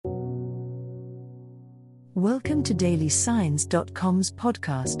Welcome to dailysigns.com's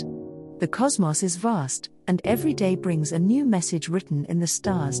podcast. The cosmos is vast, and every day brings a new message written in the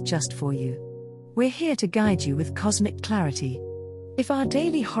stars just for you. We're here to guide you with cosmic clarity. If our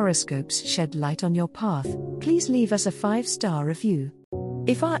daily horoscopes shed light on your path, please leave us a 5-star review.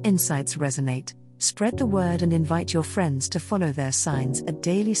 If our insights resonate, spread the word and invite your friends to follow their signs at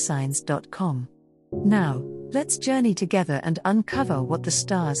dailysigns.com. Now, let's journey together and uncover what the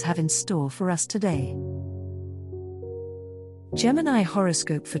stars have in store for us today. Gemini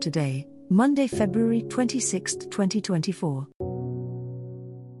horoscope for today, Monday, February 26, 2024.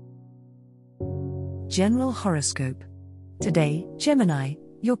 General horoscope. Today, Gemini,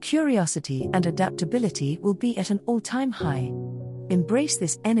 your curiosity and adaptability will be at an all-time high. Embrace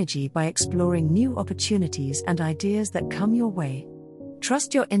this energy by exploring new opportunities and ideas that come your way.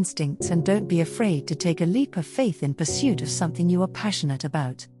 Trust your instincts and don't be afraid to take a leap of faith in pursuit of something you are passionate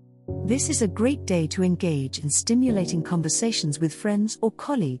about. This is a great day to engage in stimulating conversations with friends or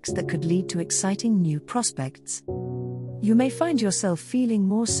colleagues that could lead to exciting new prospects. You may find yourself feeling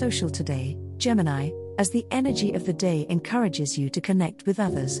more social today, Gemini, as the energy of the day encourages you to connect with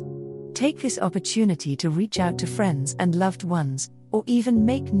others. Take this opportunity to reach out to friends and loved ones, or even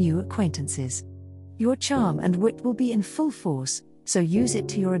make new acquaintances. Your charm and wit will be in full force, so use it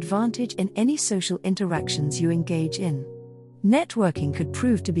to your advantage in any social interactions you engage in. Networking could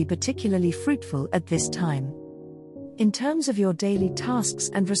prove to be particularly fruitful at this time. In terms of your daily tasks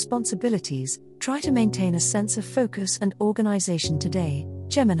and responsibilities, try to maintain a sense of focus and organization today,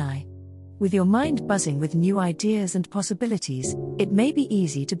 Gemini. With your mind buzzing with new ideas and possibilities, it may be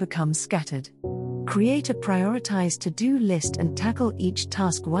easy to become scattered. Create a prioritized to-do list and tackle each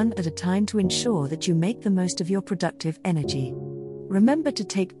task one at a time to ensure that you make the most of your productive energy. Remember to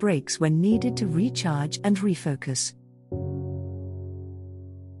take breaks when needed to recharge and refocus.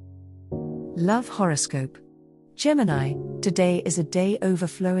 Love horoscope. Gemini, today is a day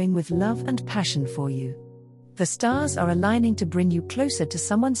overflowing with love and passion for you. The stars are aligning to bring you closer to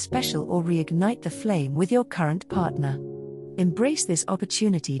someone special or reignite the flame with your current partner. Embrace this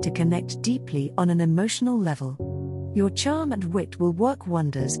opportunity to connect deeply on an emotional level. Your charm and wit will work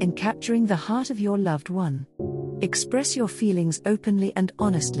wonders in capturing the heart of your loved one. Express your feelings openly and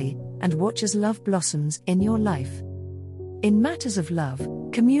honestly, and watch as love blossoms in your life. In matters of love,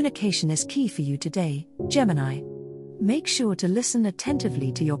 communication is key for you today, Gemini. Make sure to listen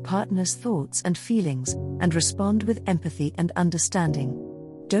attentively to your partner's thoughts and feelings, and respond with empathy and understanding.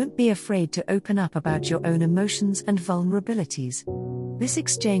 Don't be afraid to open up about your own emotions and vulnerabilities. This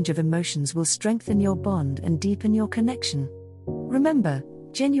exchange of emotions will strengthen your bond and deepen your connection. Remember,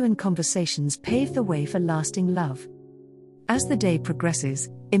 genuine conversations pave the way for lasting love. As the day progresses,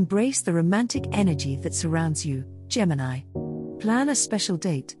 embrace the romantic energy that surrounds you, Gemini. Plan a special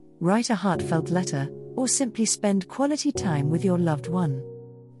date, write a heartfelt letter, or simply spend quality time with your loved one.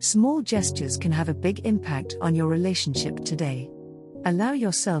 Small gestures can have a big impact on your relationship today. Allow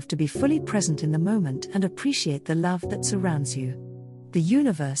yourself to be fully present in the moment and appreciate the love that surrounds you. The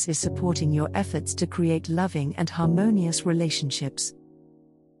universe is supporting your efforts to create loving and harmonious relationships.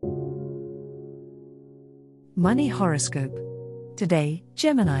 Money horoscope. Today,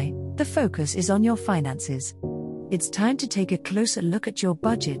 Gemini, the focus is on your finances. It's time to take a closer look at your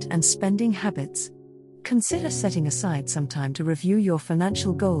budget and spending habits. Consider setting aside some time to review your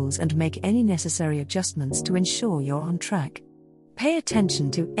financial goals and make any necessary adjustments to ensure you're on track. Pay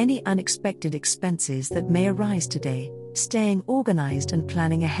attention to any unexpected expenses that may arise today. Staying organized and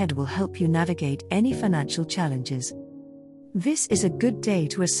planning ahead will help you navigate any financial challenges. This is a good day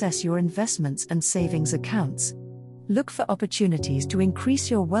to assess your investments and savings accounts. Look for opportunities to increase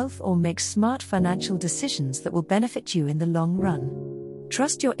your wealth or make smart financial decisions that will benefit you in the long run.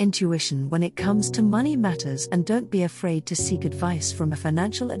 Trust your intuition when it comes to money matters and don't be afraid to seek advice from a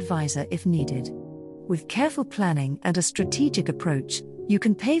financial advisor if needed. With careful planning and a strategic approach, you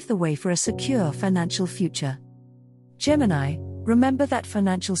can pave the way for a secure financial future. Gemini, remember that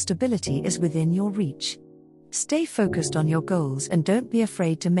financial stability is within your reach. Stay focused on your goals and don't be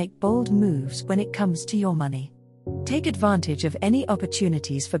afraid to make bold moves when it comes to your money. Take advantage of any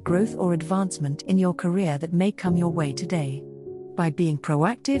opportunities for growth or advancement in your career that may come your way today. By being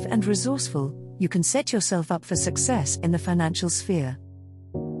proactive and resourceful, you can set yourself up for success in the financial sphere.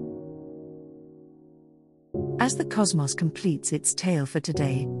 As the cosmos completes its tale for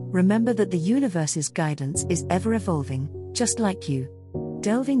today, remember that the universe's guidance is ever evolving, just like you.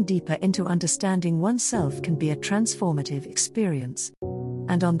 Delving deeper into understanding oneself can be a transformative experience.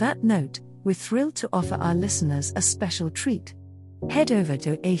 And on that note, we're thrilled to offer our listeners a special treat. Head over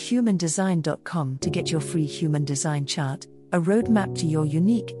to ahumandesign.com to get your free human design chart, a roadmap to your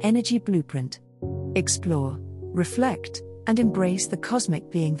unique energy blueprint. Explore, reflect, and embrace the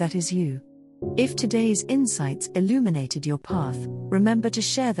cosmic being that is you. If today's insights illuminated your path, remember to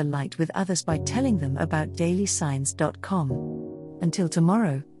share the light with others by telling them about dailysigns.com. Until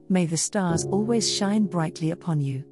tomorrow, may the stars always shine brightly upon you.